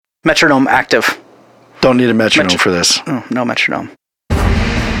Metronome active. Don't need a metronome for this. Oh, no metronome.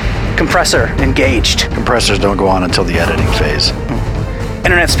 Compressor engaged. Compressors don't go on until the editing phase.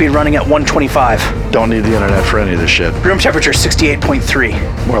 Internet speed running at 125. Don't need the internet for any of this shit. Room temperature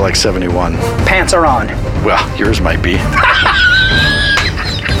 68.3. More like 71. Pants are on. Well, yours might be.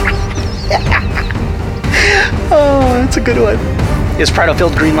 Oh, that's a good one. Is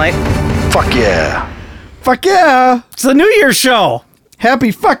Prattlefield green light? Fuck yeah. Fuck yeah. It's the New Year's show.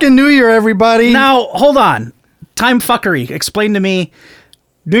 Happy fucking New Year, everybody. Now, hold on. Time fuckery. Explain to me.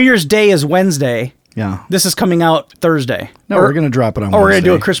 New Year's Day is Wednesday. Yeah. This is coming out Thursday. No, we're going to drop it on Wednesday. Or we're going to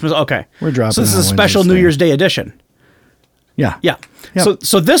do a Christmas. Okay. We're dropping So this it is a on special Wednesday. New Year's Day edition. Yeah. Yeah. Yep.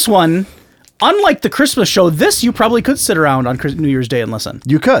 So this one, unlike the Christmas show, this you probably could sit around on New Year's Day and listen.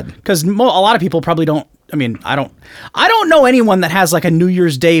 You could. Because a lot of people probably don't. I mean, I don't know anyone that has like a New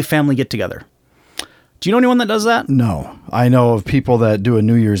Year's Day family get together. Do you know anyone that does that? No. I know of people that do a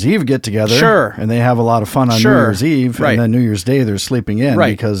New Year's Eve get together. Sure. And they have a lot of fun on Sure. New Year's Eve. Right. And then New Year's Day they're sleeping in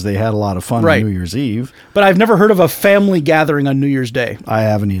Right. because they had a lot of fun Right. on New Year's Eve. But I've never heard of a family gathering on New Year's Day. I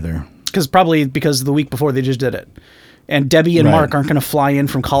haven't either. Because the week before they just did it. And Debbie and Right. Mark aren't going to fly in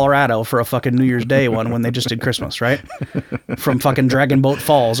from Colorado for a fucking New Year's Day one when they just did Christmas, right? From fucking Dragon Boat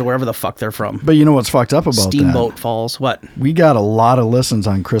Falls or wherever the fuck they're from. But you know what's fucked up about Steamboat Falls. What? that? We got a lot of listens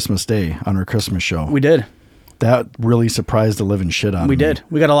on Christmas Day on our Christmas show. We did. That really surprised the living shit out of me. We did.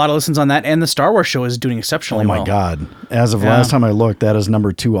 We got a lot of listens on that. And the Star Wars show is doing exceptionally Oh my well. God. As of Yeah. last time I looked, that is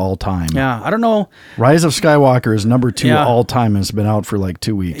number 2 all time. Yeah. I don't know. Rise of Skywalker is number 2 Yeah. all time and it's been out for like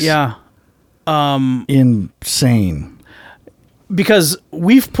 2 weeks. Yeah. Insane. Because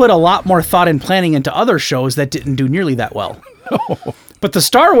we've put a lot more thought and planning into other shows that didn't do nearly that well. But the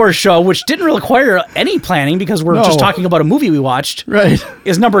Star Wars show, which didn't require any planning because we're No. just talking about a movie we watched, Right.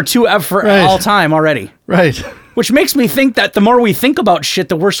 is number 2 for Right. all time already. Right. Which makes me think that the more we think about shit,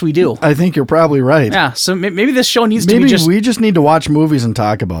 the worse we do. I think you're probably right. Yeah, so maybe this show needs to Maybe be just... we just need to watch movies and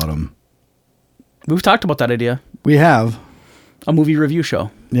talk about them. We've talked about that idea. We have. A movie review show.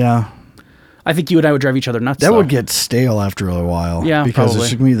 Yeah. I think you and I would drive each other nuts, That though. would get stale after a while. Yeah, because probably.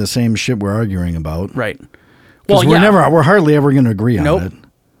 it's going to be the same shit we're arguing about. Right. Because we're hardly ever going to agree on Nope. it.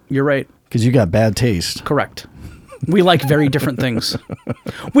 You're right. Because you got bad taste. Correct. We like very different things.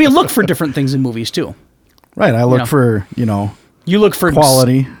 We look for different things in movies, too. Right. I look know. for, You look for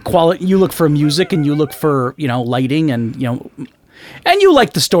Quality. You look for music, and you look for lighting, and and you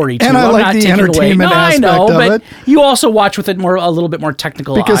like the story too. And I I'm like not the taking it away. entertainment No, I aspect know, of but it. you also watch with it a little bit more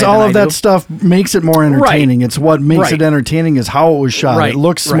technical. because eye all than of I that do. stuff makes it more entertaining. Right. It's what makes Right. it entertaining is how it was shot. Right. It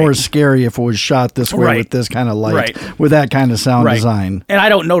looks Right. more scary if it was shot this way Right. with this kind of light, Right. with that kind of sound Right. design. And I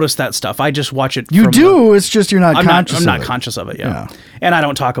don't notice that stuff. I just watch it. You from do. It's just you're not I'm conscious I'm not of it. conscious of it. Yeah. Yeah. And I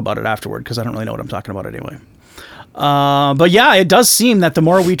don't talk about it afterward because I don't really know what I'm talking about anyway. But yeah, it does seem that the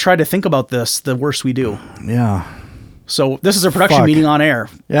more we try to think about this, the worse we do. Yeah. So this is a production Fuck. meeting on air.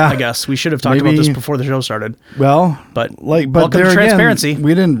 Yeah. I guess we should have talked about Maybe- this before the show started. Well, But welcome welcome there to again, transparency.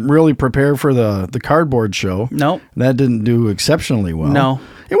 we didn't really prepare for the cardboard show. No. That didn't do exceptionally well. No.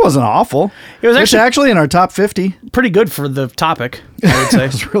 It wasn't awful. It was It's actually in our top 50. Pretty good for the topic, I would say.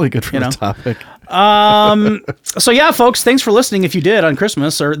 It's really good for You the know. topic. So yeah, folks, thanks for listening if you did on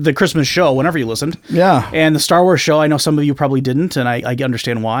Christmas or the Christmas show, whenever you listened. Yeah. And the Star Wars show, I know some of you probably didn't, and I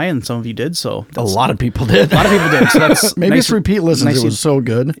understand why, and some of you did. So A lot of people did. a lot of people did. So that's Maybe nice, it's repeat listens. nice It was so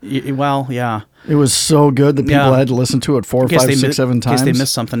good. Well, yeah. It was so good that people Yeah. had to listen to it 4, In case 5, they 6, mi- 7 in times. case they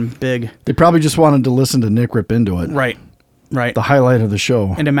missed something big. They probably just wanted to listen to Nick rip into it. Right. Right. The highlight of the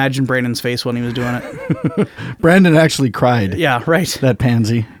show. And imagine Brandon's face when he was doing it. Brandon actually cried. Yeah, right. That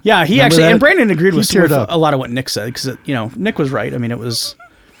pansy. Yeah, he Remember actually, that? and Brandon agreed He with teared up. a lot of what Nick said because Nick was right. I mean, it was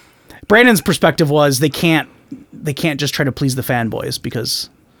Brandon's perspective was they can't just try to please the fanboys because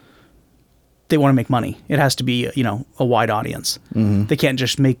they want to make money. It has to be a wide audience. Mm-hmm. They can't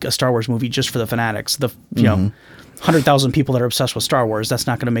just make a Star Wars movie just for the fanatics. 100,000 people that are obsessed with Star Wars. That's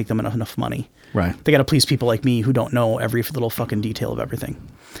not going to make them enough money. Right. They got to please people like me who don't know every little fucking detail of everything.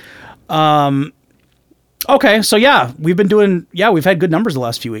 Okay, so yeah, we've had good numbers the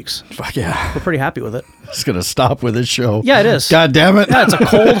last few weeks. Fuck yeah. We're pretty happy with it. It's going to stop with this show. Yeah, it is. God damn it. Yeah, it's a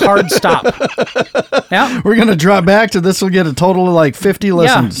cold, hard stop. Yeah. We're going to drop back to this will get a total of like 50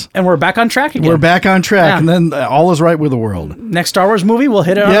 listens. Yeah, and we're back on track again. We're back on track, Yeah. and then all is right with the world. Next Star Wars movie, we'll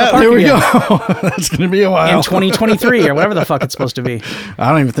hit it on the Yeah, park there we again. go. That's going to be a while. In 2023 or whatever the fuck it's supposed to be. I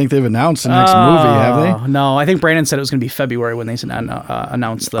don't even think they've announced the next movie, have they? No, I think Brandon said it was going to be February when they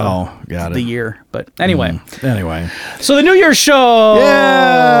announced Got the it. year. But anyway, Anyway. so the New Year's show.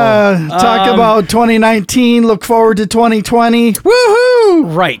 Yeah. Talk about 2019. Look forward to 2020.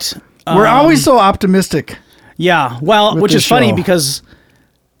 Woohoo! Right. We're always so optimistic. Yeah. Well, with which this is funny show. because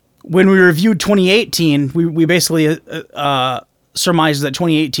when we reviewed 2018, we basically surmised that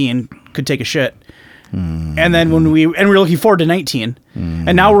 2018 could take a shit. And then when we were looking forward to 19,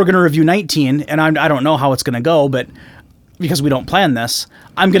 and now we're going to review 19, and I don't know how it's going to go, but because we don't plan this,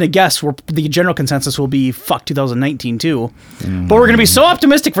 I'm going to guess the general consensus will be fuck 2019 too. But we're going to be so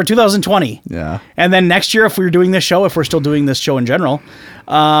optimistic for 2020. Yeah. And then next year, if we're doing this show, if we're still doing this show in general,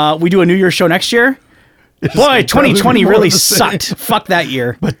 we do a New Year's show next year. Boy, 2020 really sucked. Fuck that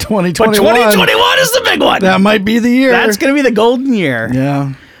year. But 2021. But 2021 is the big one. That might be the year. That's going to be the golden year.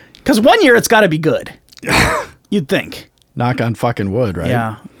 Yeah. Because one year it's got to be good. You'd think. Knock on fucking wood, right?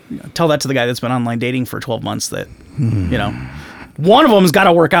 Yeah. Tell that to the guy that's been online dating for 12 months that, one of them's got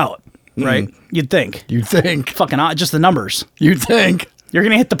to work out, right? You'd think. You'd think. Fucking odd. Just the numbers. You'd think. You're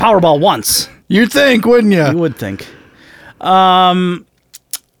going to hit the Powerball once. You'd think, wouldn't you? You would think.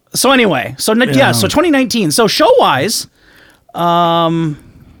 So anyway, so 2019. So show-wise, I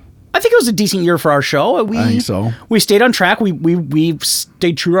think it was a decent year for our show. I think so. We stayed on track. We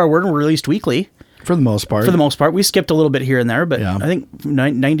stayed true to our word and released weekly. For the most part. We skipped a little bit here and there, but Yeah. I think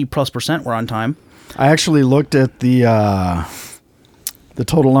 90+% were on time. I actually looked at the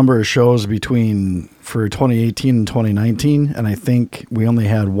total number of shows for 2018 and 2019, and I think we only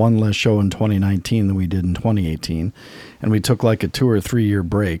had one less show in 2019 than we did in 2018, and we took like a 2 or 3 year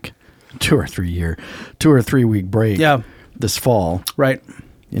break, 2 or 3 week break. Yeah. This fall. Right.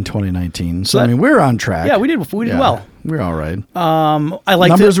 In 2019. So I mean, we're on track. Yeah, we did well. We're all right. I like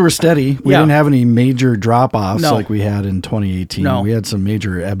numbers were steady. We Yeah. didn't have any major drop-offs No. like we had in 2018. No. We had some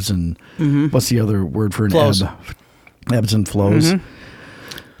major ebbs and what's the other word for an Flows. ebb? Ebbs and flows.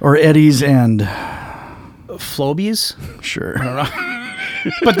 Or eddies and Flobies. sure.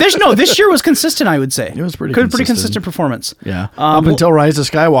 But this year was consistent, I would say. It was pretty Pretty consistent. consistent performance. Yeah. Up until Rise of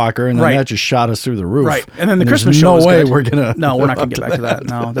Skywalker, and then Right. that just shot us through the roof. Right. And then the there's Christmas show was no way good. we're gonna. No, we're not going to get back to that.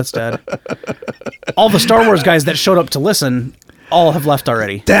 No, that's dead. All the Star Wars guys that showed up to listen all have left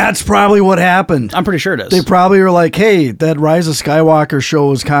already. That's probably what happened. I'm pretty sure it is. They probably were like, "Hey, that Rise of Skywalker show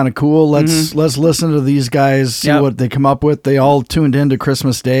was kind of cool. Let's listen to these guys, see Yep. what they come up with." They all tuned into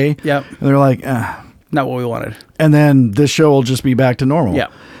Christmas Day. Yep. And they're like, Not what we wanted. and then this show will just be back to normal. Yeah.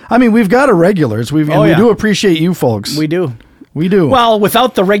 I mean, we've got our regulars. We yeah. do appreciate you folks. We do. We do. Well,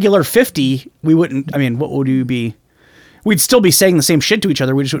 without the regular 50, we wouldn't. I mean, what would we be? We'd still be saying the same shit to each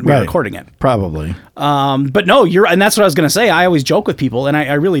other. We just wouldn't be Right. recording it. Probably. But no, and that's what I was going to say. I always joke with people, and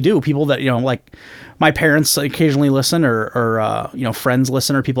I really do. People that, like my parents occasionally listen or friends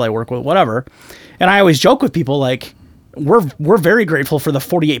listen or people I work with, whatever. And I always joke with people like, we're very grateful for the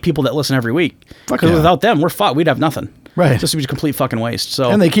 48 people that listen every week. Fuck Because yeah. without them, we'd have nothing. Right. Just be a complete fucking waste. So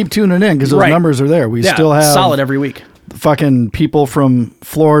And they keep tuning in because those Right. numbers are there. We yeah, still have solid every week. fucking people from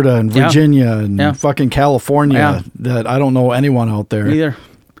Florida and Yeah. Virginia and Yeah. fucking California Yeah. that I don't know anyone out there. Either.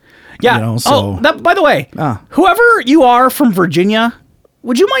 Yeah. You know, so- By the way, whoever you are from Virginia,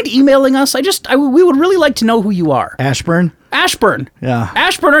 would you mind emailing us? We would really like to know who you are. Ashburn? Ashburn. Yeah.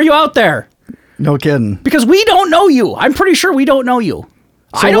 Ashburn, are you out there? No kidding. Because we don't know you. I'm pretty sure we don't know you.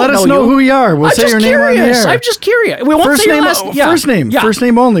 So I don't let us know you. who you are. We'll I'm say just your name on the curious. air. I'm just curious. We won't First say your name, last first name, Yeah. first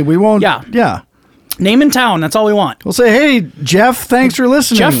name only. We won't. Yeah. Yeah. Name in town. That's all we want. We'll say, hey, Jeff, thanks for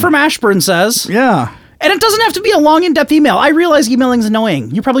listening. Jeff from Ashburn says. Yeah. And it doesn't have to be a long, in-depth email. I realize emailing is annoying.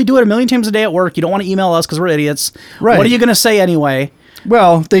 You probably do it a million times a day at work. You don't want to email us because we're idiots. Right. What are you going to say anyway?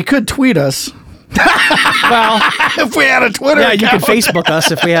 Well, they could tweet us. Well, If we had a Twitter yeah, you could account. Facebook us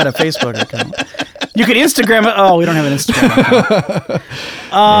if we had a Facebook account. You could Instagram it. Oh, we don't have an Instagram account.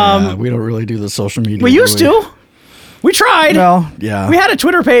 Yeah, we don't really do the social media. We do used to. We tried. Well, yeah. We had a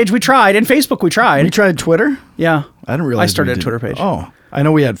Twitter page. We tried. And Facebook, we tried. We tried Twitter? Yeah. I didn't realize I started we a did. Twitter page. Oh, I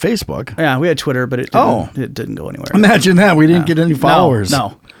know we had Facebook. Yeah, we had Twitter, but it didn't go anywhere. Imagine that. We didn't get any followers.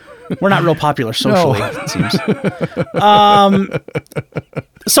 No. We're not real popular socially, it seems.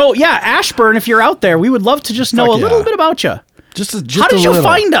 So, yeah, Ashburn, if you're out there, we would love to just know Fuck a little yeah. bit about you. Just How did a you little.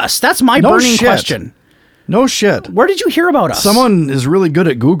 find us? That's my No burning shit. question. No shit. Where did you hear about us? Someone is really good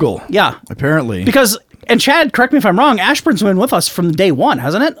at Google. Yeah. Apparently. Because, and Chad, correct me if I'm wrong, Ashburn's been with us from day one,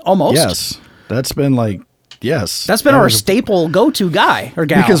 hasn't it? Almost. Yes. That's been like, yes. That's been That our was- staple go-to guy or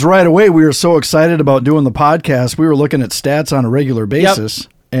gal. Because right away we were so excited about doing the podcast. We were looking at stats on a regular basis.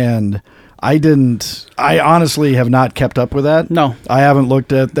 And I honestly have not kept up with that. No. I haven't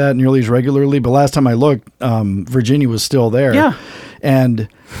looked at that nearly as regularly. But last time I looked, Virginia was still there. Yeah. And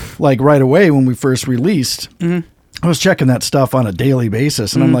like right away when we first released, I was checking that stuff on a daily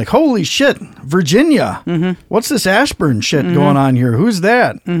basis. And I'm like, holy shit, Virginia. What's this Ashburn shit going on here? Who's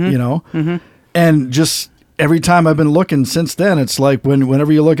that? You know? And just every time I've been looking since then, it's like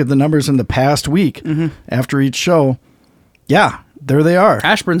whenever you look at the numbers in the past week after each show, yeah, there they are.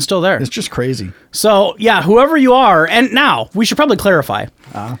 Ashburn's still there. It's just crazy. So, yeah, whoever you are, and now we should probably clarify.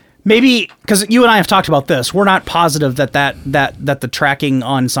 Maybe, because you and I have talked about this, we're not positive that the tracking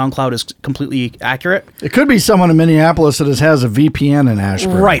on SoundCloud is completely accurate. It could be someone in Minneapolis that has a VPN in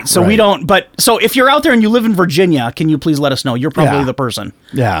Ashburn. Right, so we don't, so if you're out there and you live in Virginia, can you please let us know? You're probably the person.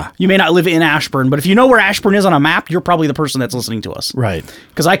 Yeah. You may not live in Ashburn, but if you know where Ashburn is on a map, you're probably the person that's listening to us. Right.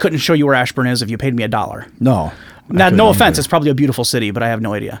 Because I couldn't show you where Ashburn is if you paid me $1. No. Now, no offense, it's probably a beautiful city, but I have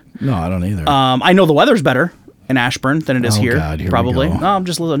no idea. No, I don't either. I know the weather's better in Ashburn than it is here. God, here probably. we go. No,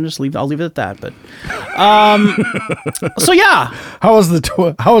 I'll leave it at that. But so yeah. How was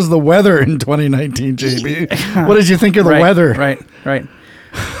the weather in 2019, JB? What did you think of the weather? Right.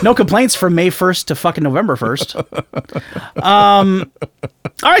 No complaints from May 1st to fucking November 1st.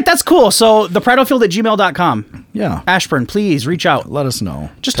 All right, that's cool. So the Prattlefield@gmail.com. Yeah. Ashburn, please reach out. Let us know.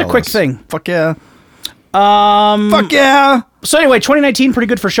 Just Tell a quick us. thing. Fuck yeah. Fuck yeah. So anyway, 2019 pretty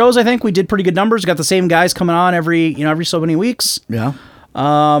good for shows. I think we did pretty good numbers. Got the same guys coming on every so many weeks. Yeah.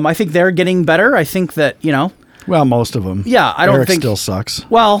 I think they're getting better. I think that Well, most of them. Yeah, I don't Eric think still sucks.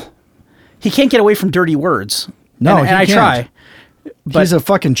 Well, he can't get away from dirty words. No, and he I can't. try. But He's a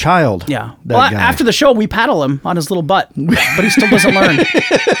fucking child. yeah. That Well, guy. after the show, we paddle him on his little butt, but he still doesn't learn.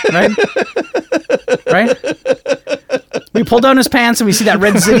 Right? We pull down his pants and we see that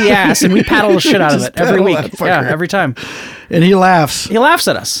red zitty ass, and we paddle the shit out of Just it every paddle week. that fucker. Yeah, every time. And he laughs. He laughs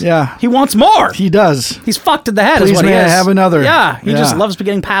at us. Yeah. He wants more. He does. He's fucked in the head. Please, is what may he I is. have another? Yeah. He just Yeah. loves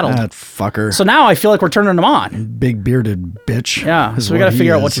getting paddled. That fucker. So now I feel like we're turning him on. Big bearded bitch. Yeah, is so we what got to he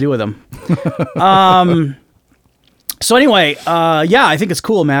figure out is. what to do with him. So anyway, yeah, I think it's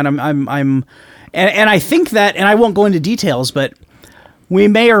cool, man. And I think that, and I won't go into details, but we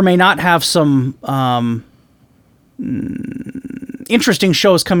may or may not have some interesting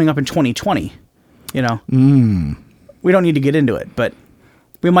shows coming up in 2020. We don't need to get into it, but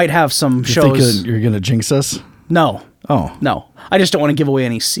we might have some You shows. think you're gonna jinx us? No. Oh. No, I just don't want to give away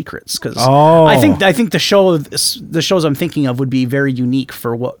any secrets because Oh. I think the shows I'm thinking of would be very unique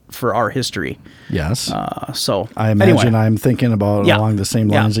for our history. Yes. So I imagine anyway. I'm thinking about Yeah. along the same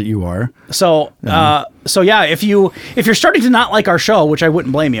Yeah. lines that you are. So yeah, if you're starting to not like our show, which I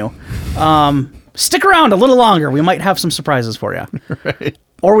wouldn't blame you, stick around a little longer. We might have some surprises for you, Right.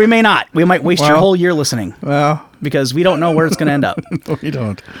 or we may not. We might waste your Well- whole year listening Well, because we don't know where it's going to end up. we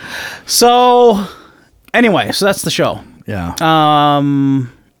don't. So anyway, so that's the show. Yeah.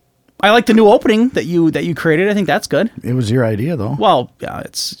 I like the new opening that you created. I think that's good. It was your idea, though. Well, yeah,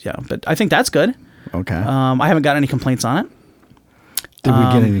 but I think that's good. Okay. I haven't got any complaints on it. Did we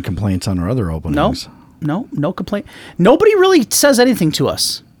get any complaints on our other openings? No complaint. Nobody really says anything to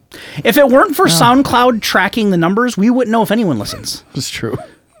us. If it weren't for SoundCloud tracking the numbers, we wouldn't know if anyone listens. It's true.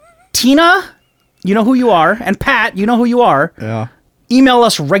 Tina, you know who you are, and Pat, you know who you are. Yeah. Email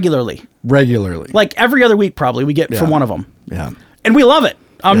us regularly. Like every other week probably we get from one of them. Yeah. And we love it.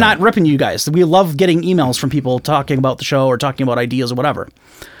 I'm not ripping you guys. We love getting emails from people talking about the show or talking about ideas or whatever.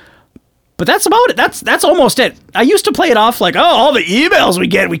 But that's about it. That's almost it. I used to play it off like, oh, all the emails we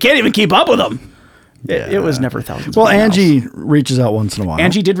get, we can't even keep up with them. It was never thousands. Well, of emails. Angie reaches out once in a while.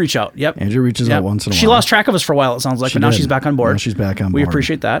 Angie did reach out. Yep. Angie reaches out once in a while. She lost track of us for a while, it sounds like, She but now did. she's back on board. Now she's back on We board.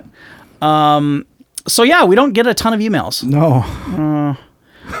 appreciate that. So yeah, we don't get a ton of emails. No.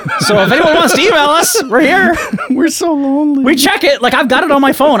 So if anyone wants to email us, we're here. We're so lonely. We check it. Like I've got it on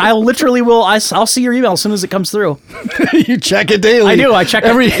my phone. I literally will. I'll see your email as soon as it comes through. You check it daily. I do. I check it.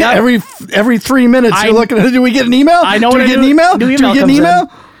 every Yep. every 3 minutes. You're looking at it. Do we get an email? I know Do when we a get an new- email? new Do email we get an comes in.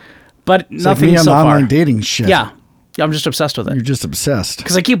 email? But It's like nothing me on so the online far. dating shit. Yeah. I'm just obsessed with You're it. just obsessed.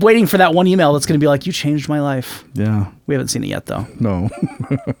 Because I keep waiting for that one email that's going to be like, you changed my life. Yeah. We haven't seen it yet, though. No.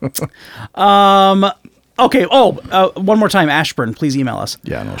 Okay. One more time, Ashburn, please email us.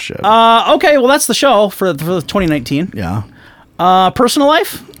 Yeah, no shit. Okay. Well, that's the show for 2019. yeah. Personal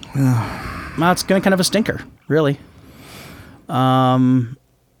life? Well, it's kind of a stinker, really. It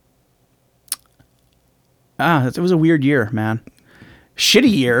was a weird year, man.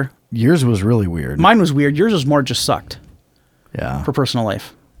 Shitty year. Yours was really weird. Mine was weird. Yours was more just sucked Yeah. for personal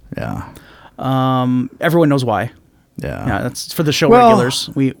life. Yeah. Everyone knows why. Yeah. Yeah, that's for the show Well, regulars.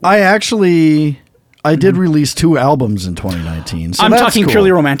 I did release 2 albums in 2019. So I'm that's talking cool.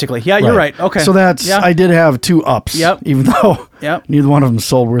 purely romantically. Yeah, you're right. Okay. So I did have 2 ups. Yep. Even though Yep. neither one of them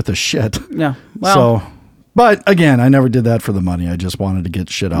sold worth a shit. Yeah. Well, But again, I never did that for the money. I just wanted to get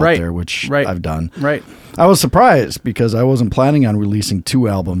shit out Right. there, which Right. I've done. right. I was surprised because I wasn't planning on releasing 2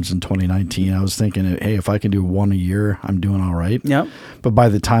 albums in 2019. I was thinking, hey, if I can do 1 a year, I'm doing all right. Yep. But by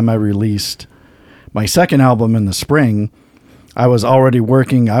the time I released my second album in the spring, I was already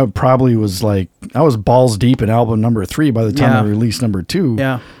working. I probably was like, I was balls deep in album number 3 by the time I released number 2.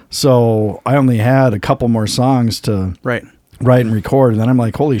 Yeah. So I only had a couple more songs to write and record. And then I'm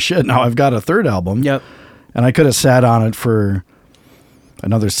like, holy shit, now I've got a 3rd album. Yep. And I could have sat on it for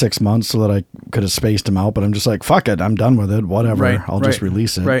another 6 months so that I could have spaced them out. But I'm just like, fuck it. I'm done with it. Whatever. I'll just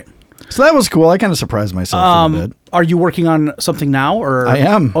release it. Right. So that was cool. I kind of surprised myself a little bit. Are you working on something now, or I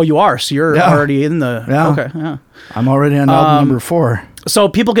am? Oh, you are. So you're already in the. Yeah. Okay. Yeah. I'm already on album number 4. So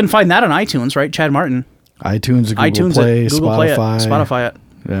people can find that on iTunes, right? Chad Martin. iTunes, Google Play, Google Spotify. Play it, Spotify it.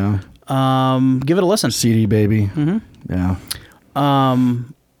 Yeah. Give it a listen. CD baby. Mm-hmm. Yeah.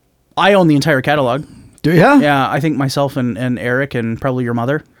 I own the entire catalog. Do you? Yeah. I think myself and Eric and probably your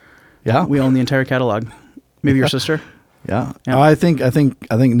mother. Yeah. We own the entire catalog. Maybe your sister. Yeah. Oh, I think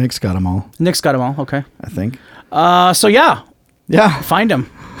Nick's got them all. Nick's got them all. Okay. I think. So yeah. Yeah. Find him.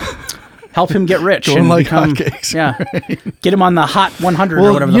 Help him get rich. Going and like become, hotcakes. Yeah. Get him on the Hot 100 Well,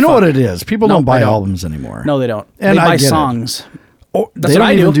 or whatever. you know what it is? People don't buy albums anymore. No, they don't. And they I buy get songs. Oh, That's they what don't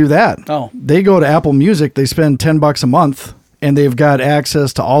I even do. do that. Oh. They go to Apple Music. They spend $10 a month, and they've got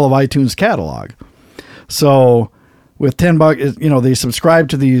access to all of iTunes catalog. So with $10, they subscribe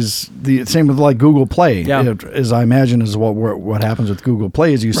to these. The same with like Google Play, as I imagine is what happens with Google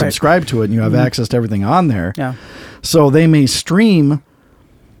Play is you subscribe to it and you have access to everything on there. Yeah. So they may stream.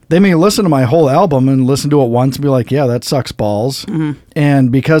 They may listen to my whole album and listen to it once and be like, yeah, that sucks balls. Mm-hmm. And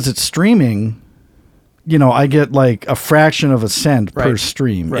because it's streaming, I get like a fraction of a cent per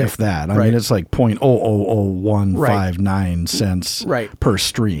stream, if that. I mean, it's like 0.000159 cents per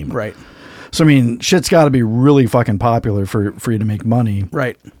stream. Right. So, I mean, shit's got to be really fucking popular for you to make money.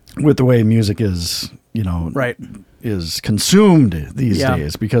 Right. With the way music is, is consumed these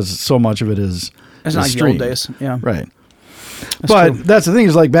days because so much of it is It's not like the old days. Yeah. Right. That's the thing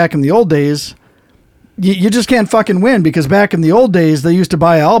is like back in the old days, you just can't fucking win because back in the old days, they used to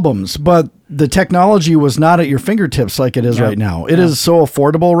buy albums, but the technology was not at your fingertips like it is right now. It is so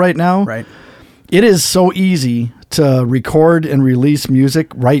affordable right now. Right. It is so easy to record and release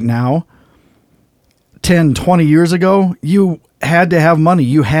music right now. 10, 20 years ago, you had to have money.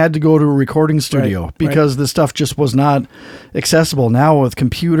 You had to go to a recording studio because the stuff just was not accessible. Now with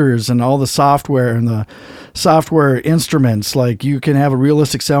computers and all the software and the software instruments, like you can have a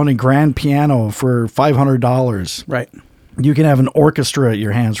realistic sounding grand piano for $500. Right. You can have an orchestra at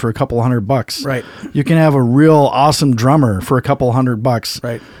your hands for a couple $100. Right. You can have a real awesome drummer for a couple $100.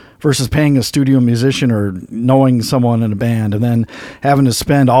 Right. Versus paying a studio musician or knowing someone in a band and then having to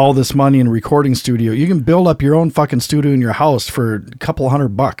spend all this money in a recording studio. You can build up your own fucking studio in your house for a couple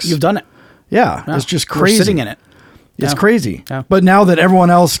 $100. You've done it. Yeah. It's just crazy. We're sitting in it. It's crazy. Yeah. But now that everyone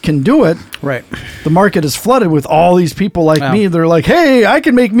else can do it, the market is flooded with all these people like me. They're like, hey, I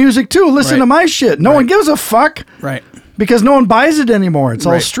can make music too. Listen to my shit. No one gives a fuck. Right. Because no one buys it anymore. It's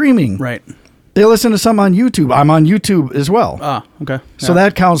all streaming. Right. They listen to some on YouTube. I'm on YouTube as well. Ah, okay. So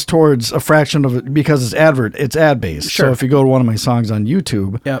that counts towards a fraction of it because it's ad-based. Sure. So if you go to one of my songs on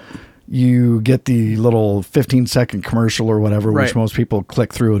YouTube, you get the little 15-second commercial or whatever, which most people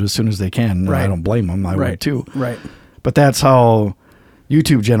click through it as soon as they can. And I don't blame them. I would too. Right. But that's how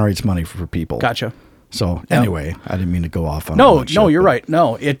YouTube generates money for people. Gotcha. So anyway, I didn't mean to go off on No, you're right.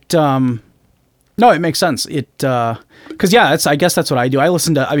 No, it makes sense. Because I guess that's what I do.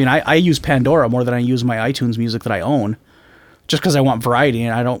 I use Pandora more than I use my iTunes music that I own, just because I want variety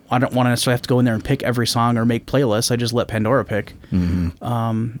and I don't want to necessarily have to go in there and pick every song or make playlists. I just let Pandora pick. Mm-hmm.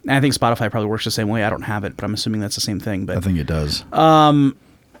 And I think Spotify probably works the same way. I don't have it, but I'm assuming that's the same thing. But I think it does.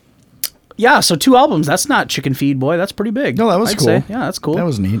 Yeah. So 2 albums. That's not chicken feed, boy. That's pretty big. No, that was cool. Say. Yeah, that's cool. That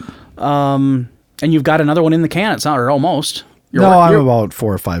was neat. And you've got another one in the can. It's not or almost. I'm about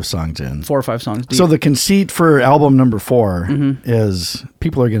 4 or 5 songs in. 4 or 5 songs deep. So the conceit for album number 4 is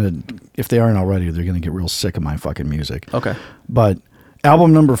people are going to, if they aren't already, they're going to get real sick of my fucking music. Okay. But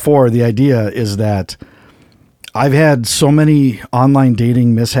album number 4, the idea is that I've had so many online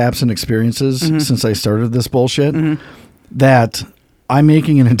dating mishaps and experiences since I started this bullshit that I'm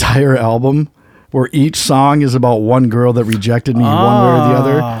making an entire album where each song is about one girl that rejected me one way or the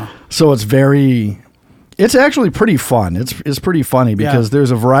other. So it's actually pretty fun. It's pretty funny because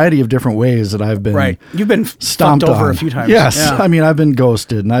there's a variety of different ways that I've been You've been stomped over on a few times. Yes. Yeah. I mean, I've been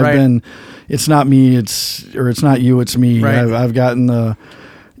ghosted and I've been, it's not me, it's not you, it's me. Right. I've gotten the,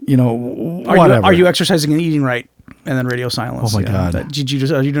 whatever. Are you exercising and eating right? And then radio silence. Oh my God.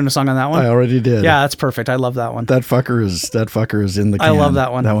 Are you doing a song on that one? I already did. Yeah, that's perfect. I love that one. That fucker is in the can. I love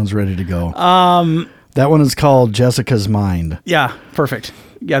that one. That one's ready to go. That one is called Jessica's Mind. Yeah, perfect.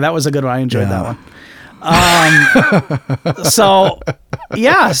 Yeah, that was a good one. I enjoyed that one. So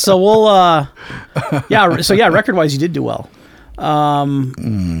we'll record wise you did do well.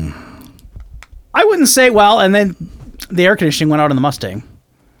 I wouldn't say, well, and then the air conditioning went out on the Mustang.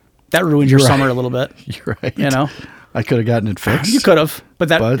 That ruined your summer a little bit. You're right. You know? I could have gotten it fixed. You could have,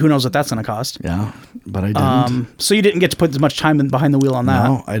 but who knows what that's going to cost. Yeah, but I didn't. So you didn't get to put as much time behind the wheel on that.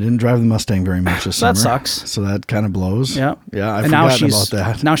 No, I didn't drive the Mustang very much this summer. That sucks. So that kind of blows. Yeah. Yeah, I and now forgot about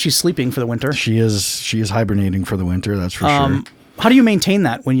that. Now she's sleeping for the winter. She is hibernating for the winter, that's for sure. How do you maintain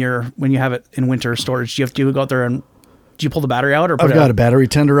that when you have it in winter storage? Do you go out there and do you pull the battery out, or I've got a battery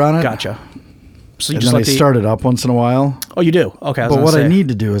tender on it. Gotcha. So you and just then I start it up once in a while. Oh, you do? Okay. But what I need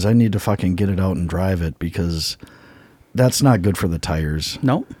to do is I need to fucking get it out and drive it, because that's not good for the tires.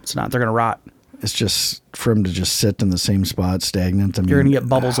 No, it's not. They're going to rot. It's just for them to just sit in the same spot, stagnant. I mean, You're going to get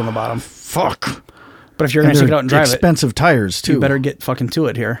bubbles on the bottom. Fuck. But if you're going to take it out and drive expensive tires too. You better get fucking to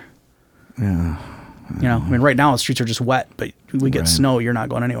it here. Yeah. You know, I mean, right now the streets are just wet, but we get snow, you're not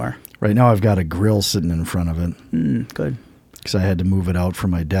going anywhere. Right now I've got a grill sitting in front of it. Good. Because I had to move it out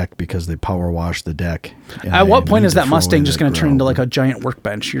from my deck because they power washed the deck. At what point is that Mustang just going to turn into like a giant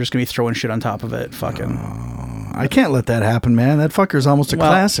workbench? You're just going to be throwing shit on top of it. Fucking. I can't let that happen, man. That fucker's almost a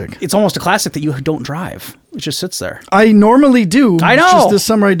classic. It's almost a classic that you don't drive. It just sits there. I normally do. I know. It's just this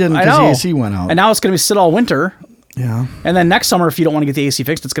summer I didn't because the AC went out. And now it's going to sit all winter. Yeah. And then next summer, if you don't want to get the AC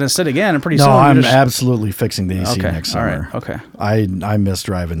fixed, it's going to sit again. And pretty soon. No, I'm absolutely fixing the AC next summer. All right. Okay. I missed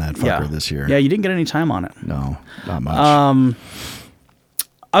driving that fucker this year. Yeah, you didn't get any time on it. No, not much.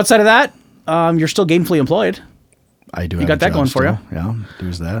 Outside of that, you're still gainfully employed. I do. You got that going for you. Yeah,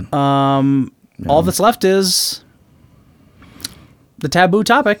 there's that. All that's left is the taboo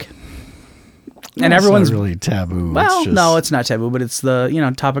topic, and everyone's not really taboo. Well, no, it's not taboo, but it's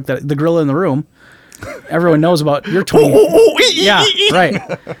the topic that the gorilla in the room. Everyone knows about your 20. Yeah, right.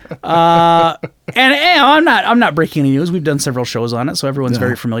 And I'm not breaking any news. We've done several shows on it, so everyone's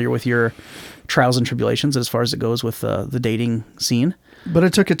very familiar with your trials and tribulations as far as it goes with the dating scene. But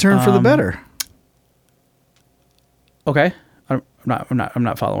it took a turn for the better. Okay, I'm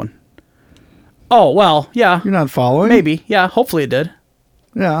not following. Oh well, yeah. You're not following? Maybe, yeah. Hopefully it did.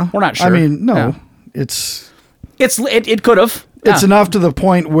 Yeah, we're not sure. I mean, no, yeah. It could have. It's enough to the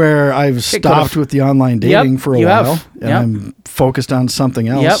point where I've stopped with the online dating for a while, and I'm focused on something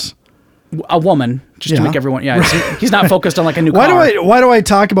else. Yep. A woman, just to make everyone. Yeah, he's not focused on like a new car. Why do I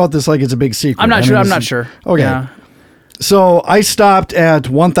talk about this like it's a big secret? I'm not sure. I'm not sure. Okay. Yeah. So I stopped at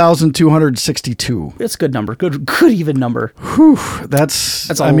 1,262. It's a good number. Good even number. Whew, that's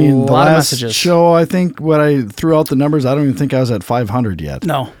a lot of messages. The last show, I think, when I threw out the numbers, I don't even think I was at 500 yet.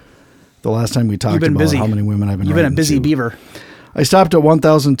 No. The last time we talked about busy. How many women I've been You've been a busy beaver. I stopped at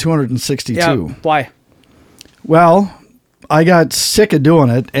 1,262. Yeah. Why? Well, I got sick of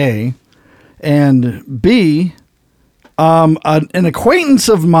doing it, A. And B, an acquaintance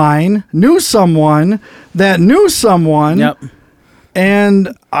of mine knew someone that knew someone. Yep.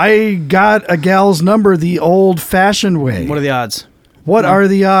 And I got a gal's number the old-fashioned way. What are the odds? What are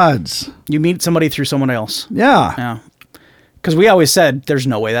the odds? You meet somebody through someone else. Yeah. Yeah. Because we always said, there's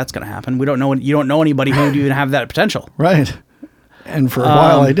no way that's going to happen. You don't know anybody who would even have that potential. Right. And for a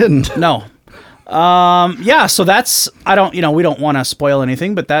while I didn't. No. Yeah, so that's, we don't want to spoil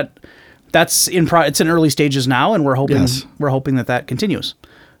anything, but it's in early stages now, and we're hoping that continues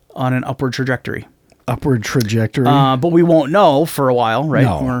on an upward trajectory. Upward trajectory. But we won't know for a while, right?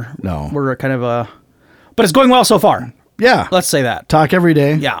 No. We're kind of but it's going well so far. Yeah. Let's say that. Talk every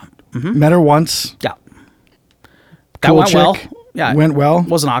day. Yeah. Mm-hmm. Met her once. Yeah. Cool that went chick. well. Yeah. Went well.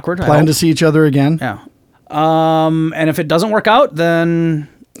 Wasn't awkward. Plan to see each other again. Yeah. And if it doesn't work out, then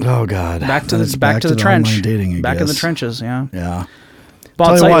oh god, back to the trench. Online dating, back in the trenches. Yeah. Yeah.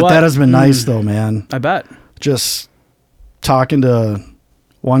 But Tell you what, that has been nice though, man. I bet. Just talking to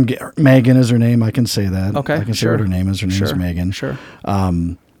one Megan is her name. I can say that. Okay. I can say what her name is. Her name is Megan. Sure.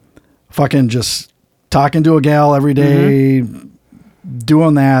 Fucking just talking to a gal every day,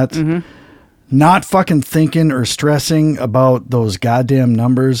 doing that. Mm-hmm. Not fucking thinking or stressing about those goddamn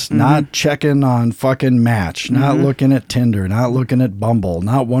numbers, not checking on fucking Match, not looking at Tinder, not looking at Bumble,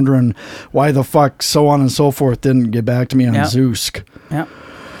 not wondering why the fuck so on and so forth didn't get back to me on Zoosk. Yeah.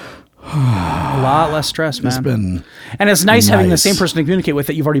 A lot less stress, man. And it's nice having the same person to communicate with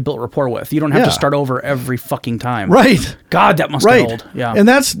that you've already built rapport with. You don't have to start over every fucking time. Right. God, that must get old. Yeah. And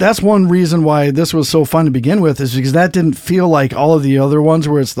that's one reason why this was so fun to begin with, is because that didn't feel like all of the other ones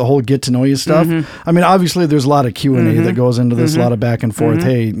where it's the whole get to know you stuff. I mean, obviously there's a lot of Q&A that goes into this, a lot of back and forth.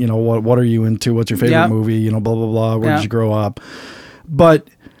 Hey, what are you into? What's your favorite movie? Blah, blah, blah. Where did you grow up? But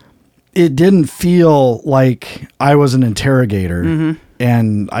it didn't feel like I was an interrogator.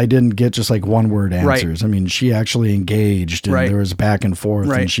 And I didn't get just like one word Right. answers. I mean, she actually engaged and Right. there was back and forth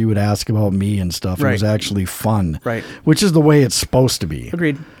Right. and she would ask about me and stuff. It Right. was actually fun. Right. Which is the way it's supposed to be.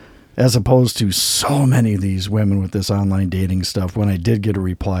 Agreed. As opposed to so many of these women with this online dating stuff. When I did get a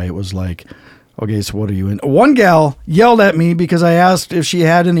reply, it was like, okay, so what are you in? One gal yelled at me because I asked if she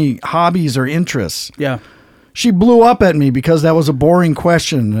had any hobbies or interests. Yeah. She blew up at me because that was a boring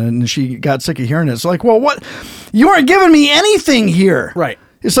question and she got sick of hearing it. It's like, well, what? You aren't giving me anything here. Right.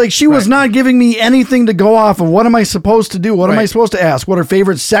 It's like she was not giving me anything to go off of. What am I supposed to do? What am I Right. supposed to ask? What her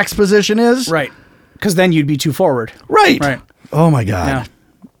favorite sex position is? Right. Because then you'd be too forward. Right. Right. Oh my God. Yeah.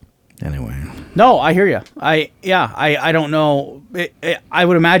 Anyway. No, I hear you. I don't know. I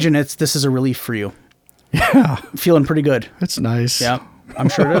would imagine this is a relief for you. Yeah. Feeling pretty good. It's nice. Yeah, I'm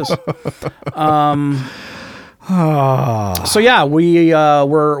sure it is. So yeah, we're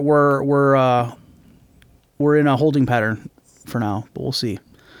in a holding pattern for now, but we'll see.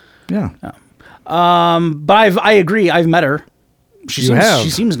 Yeah. But I agree. I've met her. She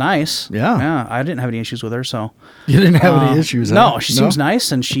have? seems nice. Yeah. Yeah. I didn't have any issues with her. So You didn't have any issues. no, huh? she seems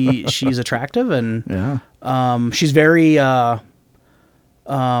nice and she's attractive and Yeah. she's very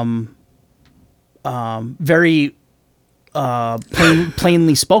very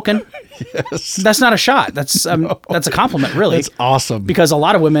plainly spoken. Yes. That's not a shot. That's a compliment, really. It's awesome. Because a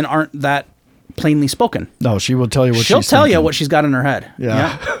lot of women aren't that plainly spoken. No, she will tell you what She'll she's tell you thinking. what she's got in her head.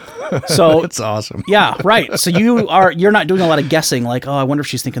 Yeah. So It's awesome. yeah, right. So you're not doing a lot of guessing. Like, oh, I wonder if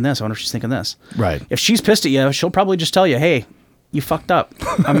she's thinking this. I wonder if she's thinking this. Right. If she's pissed at you, she'll probably just tell you, "Hey, you fucked up.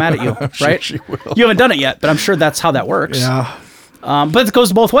 I'm mad at you." Sure Right? she will. You haven't done it yet, but I'm sure that's how that works. Yeah. But it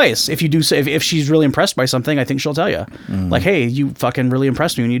goes both ways. If you do, if she's really impressed by something, I think she'll tell you, like, "Hey, you fucking really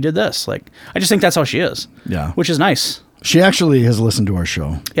impressed me when you did this." Like, I just think that's how she is. Yeah. Which is nice. She actually has listened to our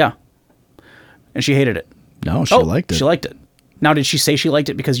show. Yeah. And she hated it. No, she liked it. She liked it. Now, did she say she liked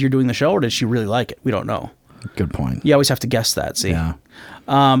it because you're doing the show, or did she really like it? We don't know. Good point. You always have to guess that. See. Yeah.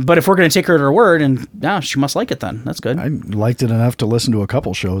 But if we're going to take her at her word, and yeah, she must like it then. That's good. I liked it enough to listen to a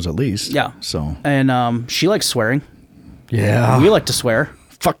couple shows at least. Yeah. So. And she likes swearing. Yeah. We like to swear.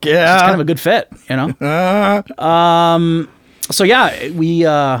 Fuck yeah. It's kind of a good fit, you know? So yeah, we,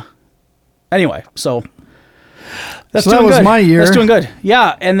 anyway, so that's So that doing was good. my year. That's doing good.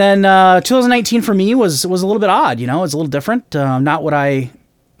 Yeah. And then, 2019 for me was a little bit odd, you know, it's a little different. Not what I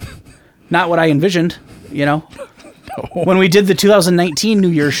envisioned, you know? No. When we did the 2019 New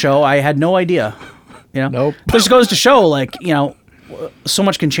Year's show, I had no idea, you know? Nope. But it just goes to show, like, you know, so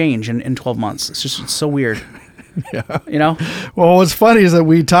much can change in 12 months. It's so weird. Yeah. You know? Well, what's funny is that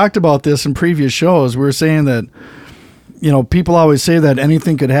we talked about this in previous shows. We were saying that, you know, people always say that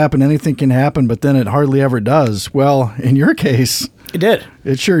anything could happen, anything can happen, but then it hardly ever does. Well, in your case, It did.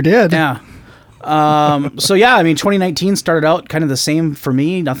 it sure did. Yeah. So yeah, I mean, 2019 started out kind of the same for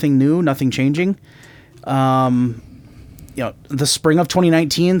me. Nothing new, nothing changing. You know, the spring of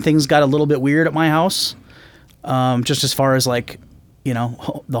 2019, things got a little bit weird at my house. Just as far as like, you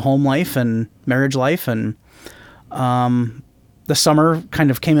know, the home life and marriage life, and the summer kind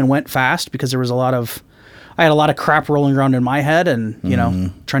of came and went fast because I had a lot of crap rolling around in my head, and you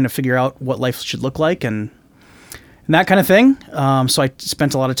know, trying to figure out what life should look like and that kind of thing. So I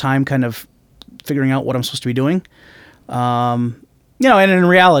spent a lot of time kind of figuring out what I'm supposed to be doing. You know, and in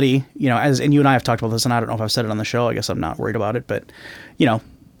reality, you know, and you and I have talked about this, and I don't know if I've said it on the show. I guess I'm not worried about it, but you know,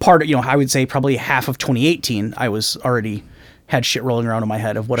 I would say probably half of 2018, I was already had shit rolling around in my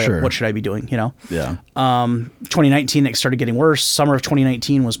head of what should I be doing, you know? Yeah. 2019, it started getting worse. Summer of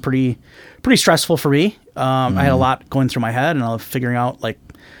 2019 was pretty stressful for me. I had a lot going through my head, and I was figuring out like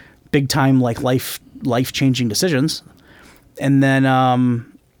big time, like life changing decisions. And then,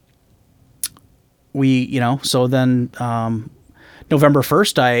 November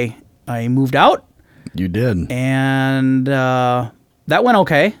 1st, I moved out. You did. And, that went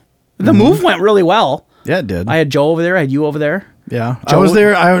okay. The move went really well. Yeah, it did. I had Joe over there. I had you over there. Yeah. Joe, I was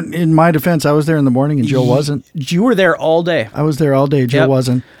there. In my defense, I was there in the morning and Joe wasn't. You were there all day. I was there all day. Joe Yep.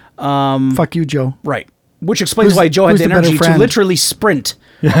 wasn't. Fuck you, Joe. Right. Which explains Who's- why Joe had who's the the better energy to friend? literally sprint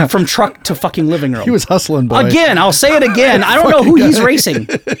from truck to fucking living room. He was hustling, boy. Again, I'll say it again. I don't know who he's racing.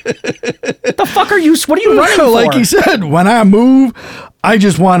 The fuck are you? What are you running for? Like he said, when I move, I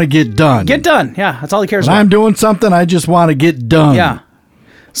just want to get done. Get done. Yeah, that's all he cares When about. I'm doing something, I just want to get done. Yeah.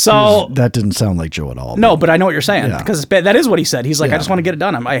 So That didn't sound like Joe at all. no, but I know what you're saying Yeah. because that is what he said. He's like, Yeah. I just want to get it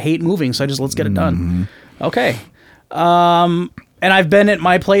done. I hate moving, so let's get it done. Okay. And I've been at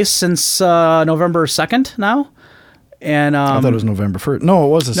my place since November 2nd now. And I thought it was November 1st. No, it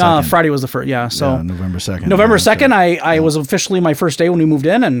was the 2nd. Friday was the first. Yeah. So Yeah, November 2nd. November Yeah, 2nd, I was officially my first day when we moved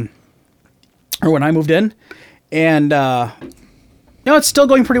in, or when I moved in, and it's still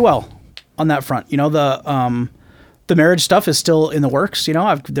going pretty well on that front. The marriage stuff is still in the works.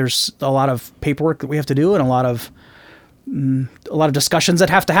 There's a lot of paperwork that we have to do and a lot of discussions that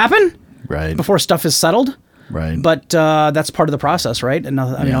have to happen Right. before stuff is settled. Right. But that's part of the process, right? And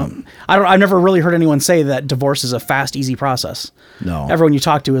I've never really heard anyone say that divorce is a fast, easy process. No. Everyone you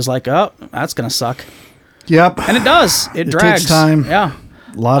talk to is like, oh, that's gonna suck, Yep. and it does. It drags. takes time. Yeah.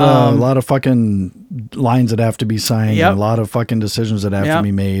 A lot of fucking lines that have to be signed, Yep. and a lot of fucking decisions that have Yep. to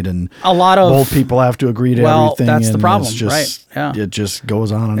be made, and A lot of both people have to agree to Well, everything. that's the and problem, it's just, right, yeah. It just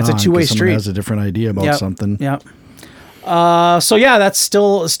goes on and It's a on. 'cause two-way someone street. has a different idea about Yep. something. Yep. So yeah, that's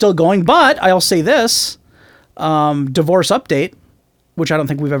still going. But I'll say this: divorce update, which I don't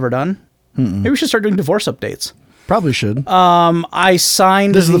think we've ever done. Maybe we should start doing divorce updates. Probably should. I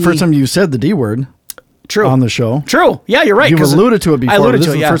signed. This is the first time you said the D word True. on the show. True. Yeah, you're right. You've 'cause alluded to it before. I alluded but this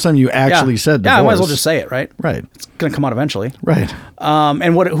to is it. the Yeah. first time you actually said Yeah, I might as well divorce. just say it. Right. Right. It's gonna come out eventually. Right.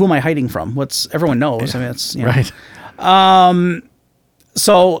 And who am I hiding from? Everyone knows. I mean, it's Right.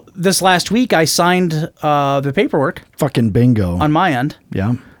 So this last week, I signed the paperwork Fucking bingo. on my end.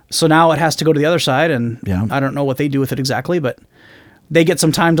 Yeah. So now it has to go to the other side, and Yeah. I don't know what they do with it exactly, but they get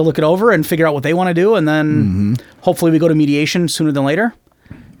some time to look it over and figure out what they want to do, and then hopefully we go to mediation sooner than later,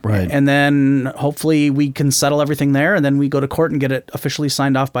 Right. and then hopefully we can settle everything there, and then we go to court and get it officially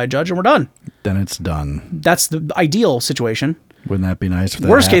signed off by a judge, and we're done. Then it's done. That's the ideal situation. Wouldn't that be nice if that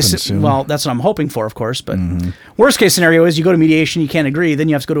Worst happened case, soon? well, that's what I'm hoping for, of course, but worst case scenario is you go to mediation, you can't agree, then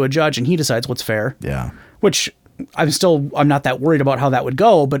you have to go to a judge, and he decides what's fair. Yeah. Which I'm not that worried about how that would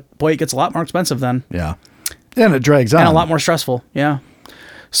go, but boy, it gets a lot more expensive then. Yeah. And it drags on. And a lot more stressful. Yeah.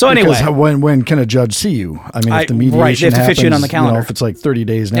 So anyway, Because when can a judge see you? I mean, if the mediation right, they have to happens, fit you in on the calendar. if it's like 30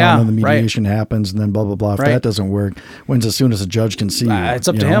 days now, Yeah, and then the right. mediation happens, and then blah blah blah. If Right. that doesn't work, when's as soon as a judge can see you? it's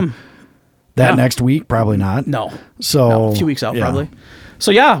up you to know? him. That Yeah. next week, probably not. No. So No, a few weeks out yeah. probably. So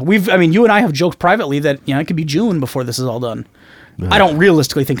yeah, you and I have joked privately that it could be June before this is all done. I don't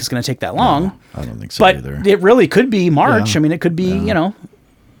realistically think it's going to take that long. I don't think so But either. it really could be March. Yeah. I mean, it could be,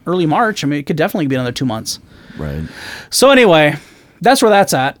 early March. I mean, it could definitely be another 2 months. Right. So anyway, that's where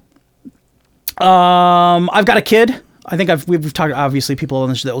that's at. I've got a kid. I think we've talked, obviously people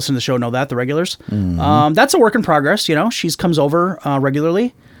that listen to the show know that, the regulars. That's a work in progress. She comes over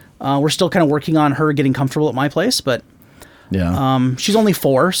regularly. We're still kind of working on her getting comfortable at my place, but Yeah. she's only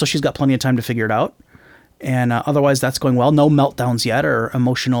 4, so she's got plenty of time to figure it out. And otherwise, that's going well. No meltdowns yet or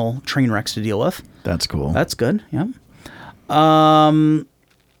emotional train wrecks to deal with. That's cool. That's good. Yeah. I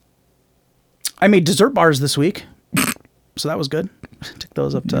made dessert bars this week, so that was good. Took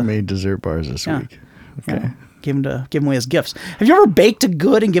those up You to made dessert bars this Yeah. week. Okay. give them away as gifts. Have you ever baked a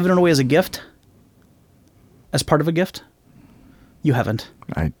good and given it away as a gift? As part of a gift? You haven't.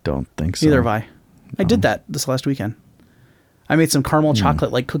 I don't think so. Neither have I. I did that this last weekend. I made some caramel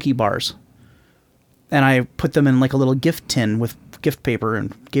chocolate like cookie bars. And I put them in like a little gift tin with gift paper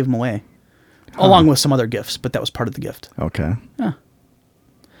and gave them away. Along with some other gifts, but that was part of the gift. Okay.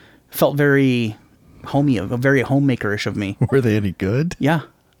 Felt very homey, very homemaker-ish of me. Were they any good? Yeah.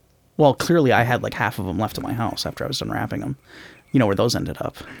 Well, clearly I had like half of them left at my house after I was done wrapping them. You know where those ended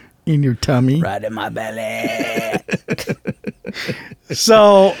up. In your tummy? Right in my belly.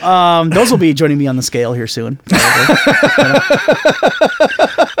 So those will be joining me on the scale here soon.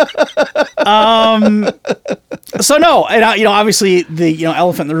 So no, and obviously the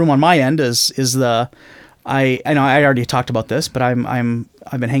elephant in the room on my end is the I know I already talked about this, but I've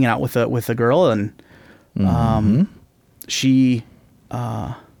been hanging out with a girl, and she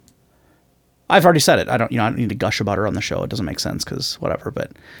I've already said it. I don't need to gush about her on the show. It doesn't make sense because whatever,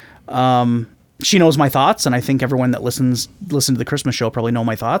 but she knows my thoughts, and I think everyone that listens to the Christmas show probably know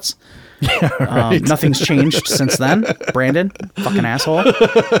my thoughts. Yeah, right. Nothing's changed since then. Brandon, fucking asshole.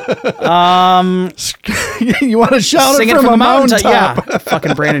 You want to shout Sing it from a mountaintop? Yeah,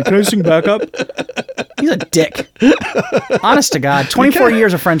 fucking Brandon. Can I sing back up? He's a dick. Honest to God, 24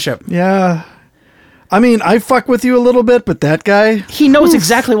 years of friendship. Yeah. I mean, I fuck with you a little bit, but that guy, He knows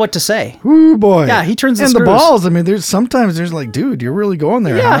exactly what to say. ooh boy. Yeah, he turns the and screws. the balls. I mean, there's sometimes like, dude, you're really going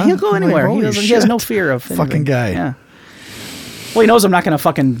there. Yeah, huh? he'll go I'm like, anywhere. holy He has no shit. fear of Fucking anything. guy. Yeah. Well, he knows I'm not going to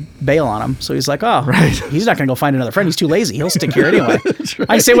fucking bail on him, so he's like, oh, Right. he's not going to go find another friend. He's too lazy. He'll stick here anyway.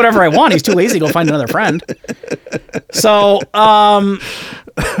 I can say whatever I want. He's too lazy to go find another friend. So,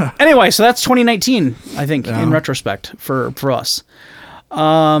 anyway, so that's 2019, I think, in retrospect for us.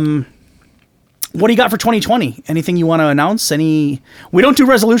 What do you got for 2020? Anything you want to announce? We don't do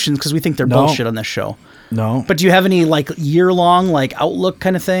resolutions because we think they're No. bullshit on this show. No. But do you have any like year-long like outlook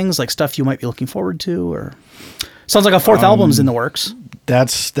kind of things, like stuff you might be looking forward to, or sounds like a 4th album's in the works?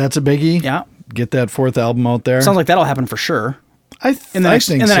 That's a biggie. Yeah. Get that 4th album out there. Sounds like that'll happen for sure. in the next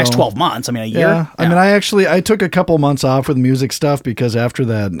think next so. 12 months. I mean, a year. Yeah. I mean, I took a couple months off with music stuff because after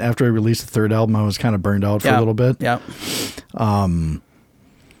I released the third album, I was kind of burned out for a little bit. Yeah.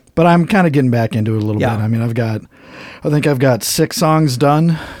 But I'm kind of getting back into it a little bit. I mean, I think I've got 6 songs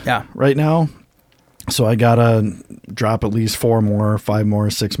done. Yeah. Right now. So I gotta drop at least 4 more, 5 more,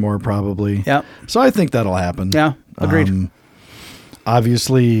 6 more probably. Yeah. So I think that'll happen. Yeah. Agreed.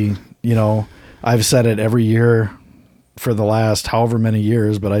 Obviously, I've said it every year for the last however many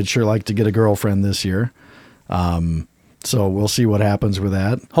years, but I'd sure like to get a girlfriend this year. So we'll see what happens with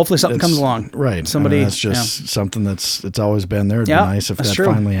that. Hopefully something comes along. Right. Somebody. That's just something it's always been there. It'd be nice if that true.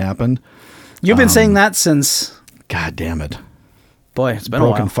 finally happened. You've been saying that since. God damn it. Boy, it's been a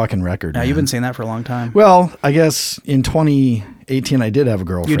while. Broken fucking record. Yeah, man. you've been saying that for a long time. Well, I guess in 2018 I did have a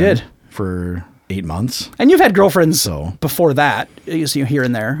girlfriend. You did. For 8 months. And you've had girlfriends So. before that, here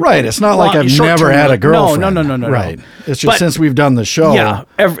and there. Right. It's not like I've Short-term, never had a girlfriend. No. Right. It's just But- since we've done the show. Yeah.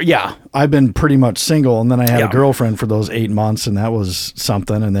 I've been pretty much single, and then I had Yeah. a girlfriend for those 8 months, and that was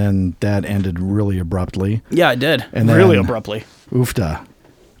something, and then that ended really abruptly. Yeah, it did. And then- really abruptly. Oofda.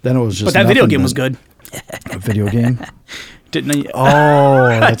 Then it was just But that video nothing game was but- good. A video game? Didn't you? Oh,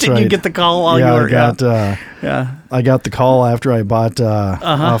 that's Didn't right. you get the call while yeah, you were? Yeah. I got the call after I bought,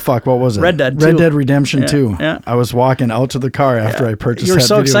 oh fuck, what was it? Red Dead 2. Red Dead Redemption 2. yeah. I was walking out to the car after I purchased You were that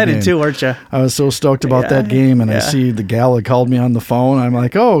so video excited game. too, weren't you? I was so stoked about Yeah, that game, and I yeah. see the gal that called me on the phone. I'm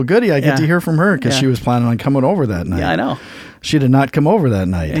like, oh, goody, I get Yeah. to hear from her because Yeah. she was planning on coming over that night. Yeah, I know. She did not come over that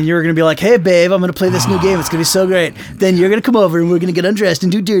night. And you were going to be like, hey, babe, I'm going to play this new game. It's going to be so great. Then you're going to come over and we're going to get undressed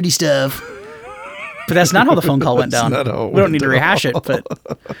and do dirty stuff. But that's not how the phone call went down. not how it We don't went need to down. rehash it. But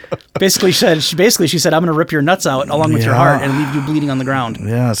basically, she said, I'm going to rip your nuts out along with your Yeah. heart and leave you bleeding on the ground.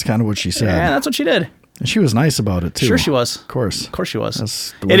 Yeah, that's kind of what she said. Yeah, that's what she did. And she was nice about it, too. Sure she was. Of course. Of course she was.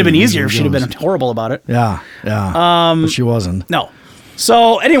 That's the It'd have way been it easier if usually she'd have been goes. horrible about it. Yeah. But she wasn't. No.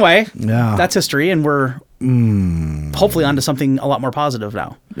 So anyway, Yeah. that's history, and we're hopefully onto something a lot more positive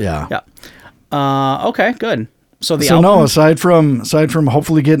now. Yeah. Yeah. Okay, good. So the So album. no, aside from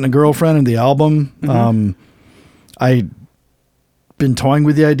hopefully getting a girlfriend and the album, I been toying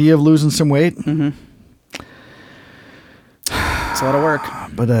with the idea of losing some weight. It's a lot of work.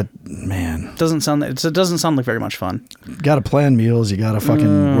 But that, man, It doesn't sound like very much fun. got to plan meals. You got to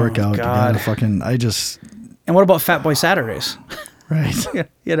fucking work out. You got God. to fucking. And what about Fat Boy Saturdays? Right.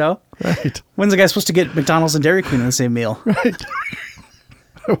 You know, Right. when's the guy supposed to get McDonald's and Dairy Queen in the same meal? Right.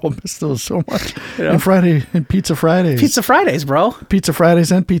 I will miss those so much. You know? And Pizza Fridays. Pizza Fridays, bro. Pizza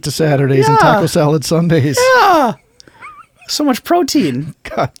Fridays and Pizza Saturdays and Yeah. Taco Salad Sundays. Yeah. So much protein.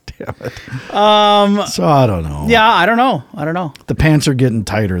 God damn it. So I don't know. Yeah, I don't know. The pants are getting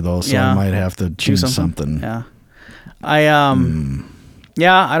tighter though, so Yeah. I might have to Do choose something. Yeah.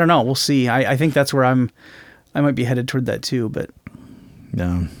 Yeah, I don't know. We'll see. I think that's where I might be headed toward that too, but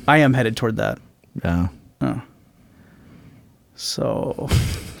Yeah. I am headed toward that. Yeah. So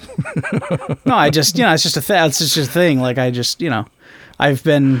no, it's just a thing. It's just a thing. Like I've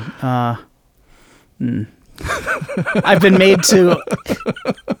been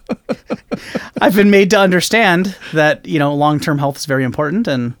made to understand that, long-term health is very important,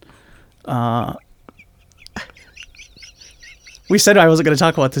 and we said I wasn't going to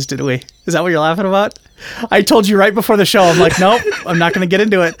talk about this, didn't we? Is that what you're laughing about? I told you right before the show. I'm like, nope, I'm not going to get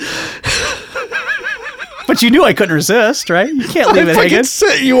into it. But you knew I couldn't resist, right? You can't leave it hanging.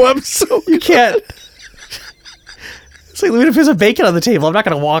 set you up so You can't. It's like leaving a piece of bacon on the table. I'm not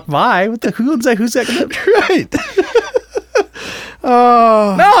going to walk by. Who's that going to? right.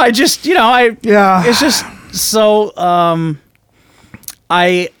 No, I just, Yeah. It's just so.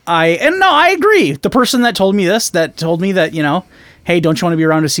 I agree. The person that told me this, that told me that, hey, don't you want to be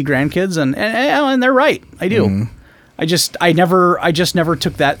around to see grandkids? And they're right. I do. Mm-hmm. I just never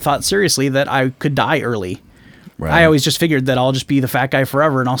took that thought seriously that I could die early. Right. I always just figured that I'll just be the fat guy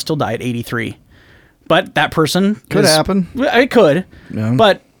forever and I'll still die at 83. But that person Could happen. It could. Yeah.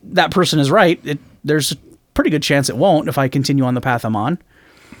 But that person is right. There's a pretty good chance it won't if I continue on the path I'm on.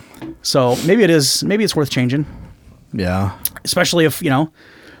 So maybe it's worth changing. Yeah. Especially if,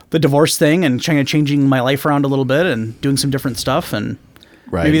 the divorce thing and changing my life around a little bit and doing some different stuff, and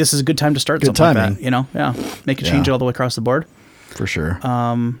Right. maybe this is a good time to start Good something timing. like that, make a change Yeah. all the way across the board. For sure.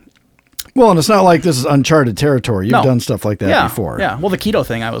 Well, and it's not like this is uncharted territory. You've No. done stuff like that Yeah. before. Yeah. Well, the keto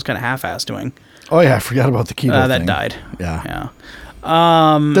thing I was kind of half-assed doing. Oh yeah, I forgot about the keto That thing. died. Yeah. Yeah.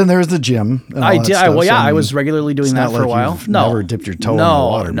 Then there's the gym. and all I that did. stuff, so, I mean, was regularly doing it's that not for a like while. you've No, never dipped your toe in the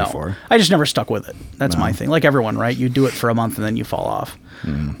water before. I just never stuck with it. That's my thing. Like everyone, right? You do it for a month and then you fall off.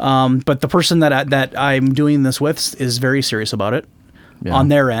 But the person that I'm doing this with is very serious about it Yeah. on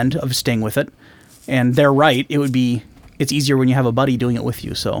their end of staying with it, and they're right. It would be it's easier when you have a buddy doing it with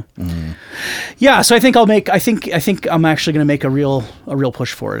you. So, yeah. So I think I think I'm actually going to make a real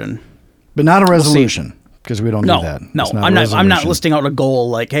push for it, and But not a resolution, because we don't do that. No, It's not a I'm not resolution. listing out a goal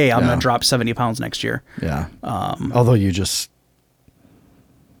like, hey, I'm Yeah. going to drop 70 pounds next year. Yeah. Although you just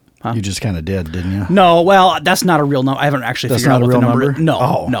kind of did, didn't you? No, well, that's not a real number. I haven't actually That's figured out not a what the real number. number? No,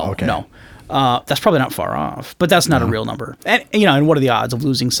 Oh, no, okay. no. That's probably not far off, but that's not a real number. And and what are the odds of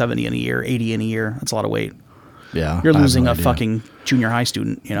losing 70 in a year, 80 in a year? That's a lot of weight. Yeah. You're I have losing no a idea. fucking junior high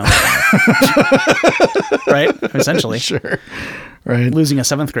student, right? Essentially, Sure. Right. losing a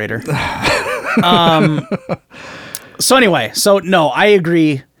 7th grader. So anyway, no, I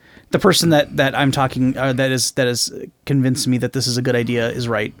agree. The person that I'm talking that is convinced me that this is a good idea is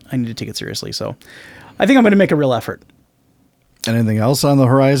right. I need to take it seriously. So I think I'm going to make a real effort. Anything else on the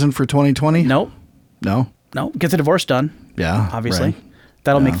horizon for 2020? Nope. No? No, get the divorce done. Yeah. Obviously. right.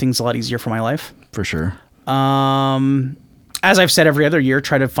 That'll Yeah. make things a lot easier for my life. For sure. As I've said every other year,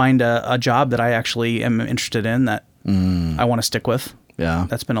 try to find a job that I actually am interested in that I want to stick with. Yeah.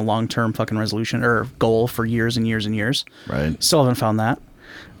 That's been a long-term fucking resolution or goal for years and years and years. Right. Still haven't found that.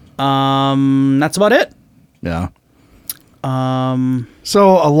 That's about it. Yeah. So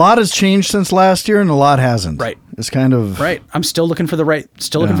a lot has changed since last year and a lot hasn't. Right. It's kind of Right. I'm still looking for the right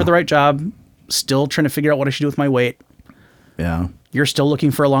job. Still trying to figure out what I should do with my weight. Yeah. You're still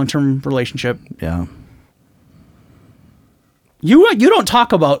looking for a long-term relationship. Yeah. You don't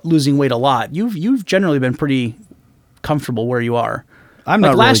talk about losing weight a lot. You've generally been pretty comfortable where you are. I'm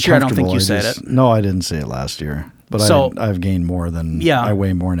Like not last really year, I don't think comfortable. you said it. No, I didn't say it last year. But So- I've gained more than Yeah. I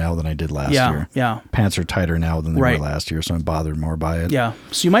weigh more now than I did last Yeah, year. yeah. Pants are tighter now than they Right. were last year, so I'm bothered more by it. Yeah.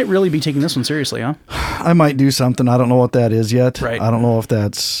 So you might really be taking this one seriously, huh? I might do something. I don't know what that is yet. Right. I don't know if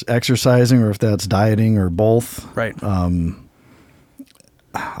that's exercising or if that's dieting or both. Right.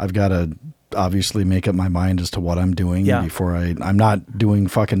 I've got to obviously make up my mind as to what I'm doing Yeah. before I'm not doing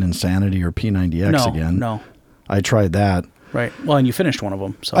fucking Insanity or P90X No, again. no. I tried that. Right. Well, and you finished one of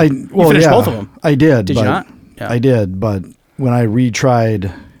them. So You finished both of them. I did. Did you but not? Yeah. I did, but when I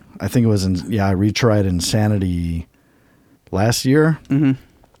retried, I think it was I retried Insanity last year. Mm-hmm.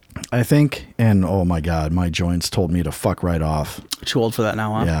 I think, and oh my god, my joints told me to fuck right off. Too old for that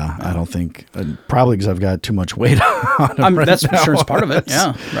now, huh? Yeah, I don't think probably because I've got too much weight on them right That's now. sure it's part of it.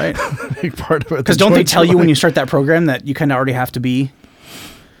 Yeah. Right. A big part of it. Because don't they tell you when you start that program that you kind of already have to be?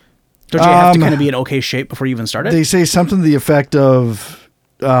 Don't you have to kind of be in okay shape before you even start it? They say something to the effect of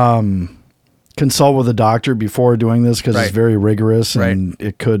consult with a doctor before doing this because Right. it's very rigorous Right. and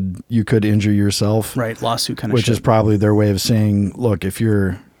you could injure yourself. Right. Lawsuit kind of Which shit. is probably their way of saying, look, if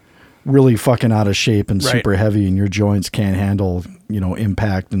you're really fucking out of shape and Right. super heavy and your joints can't handle,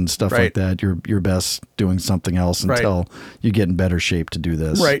 impact and stuff Right. like that, you're best doing something else Right. until you get in better shape to do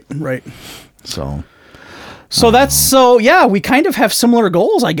this. Right. Right. So So we kind of have similar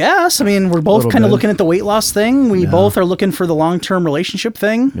goals, I guess. I mean, we're both Little kind of bit. looking at the weight loss thing. We both are looking for the long-term relationship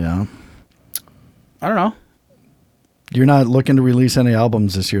thing. yeah. I don't know. You're not looking to release any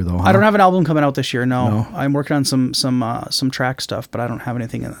albums this year though, huh? I don't have an album coming out this year. No, No? I'm working on some track stuff, but I don't have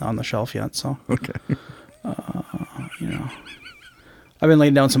anything on the shelf yet. So, Okay. I've been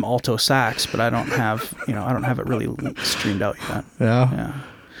laying down some alto sax, but I don't have it really streamed out yet. Yeah. Yeah,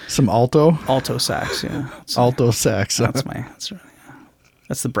 Some alto sax. Yeah, sax.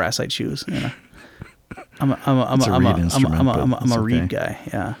 that's the brass I choose. I'm It's a reed instrument, but I'm it's a reed okay. guy.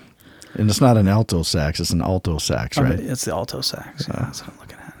 Yeah, And it's not an alto sax, it's an alto sax, right? It's the alto sax. Yeah, that's what I'm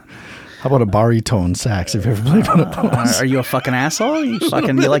looking at. How about a baritone sax? Have you ever played one of those? Are you a fucking asshole? You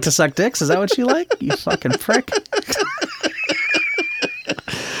like to suck dicks? Is that what you like? You fucking prick.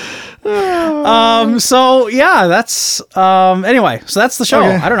 So yeah, that's anyway. So that's the show.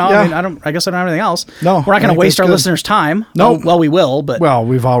 Okay, I don't know. yeah. I guess I don't have anything else. No, we're not I going to think waste that's our good. listeners' time. No. Well, we will, but Well,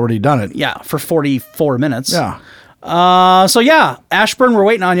 we've already done it. yeah, for 44 minutes. Yeah. So yeah, Ashburn, we're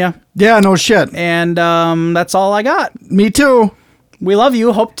waiting on you, Yeah, no shit. and that's all I got. Me too. We love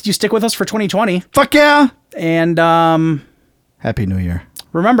you. Hope you stick with us for 2020, Fuck yeah. and Happy New Year.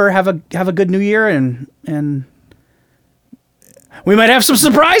 remember, have a good New Year, and we might have some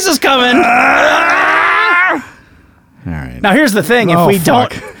surprises coming. All right. Now here's the thing: Oh,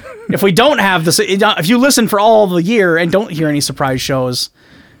 if we don't have this, if you listen for all the year and don't hear any surprise shows,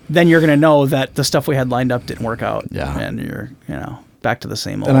 then you're gonna know that the stuff we had lined up didn't work out. Yeah. and you're back to the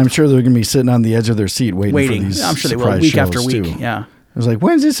same old. And I'm sure they're going to be sitting on the edge of their seat waiting for these I'm sure they will surprise week shows after week. too. Yeah, I was like,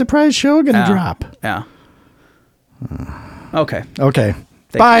 when's this surprise show going to Yeah. drop? Yeah. Okay. Okay.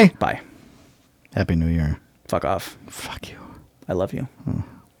 Thank Bye. you. Bye. Happy New Year. Fuck off. Fuck you. I love you.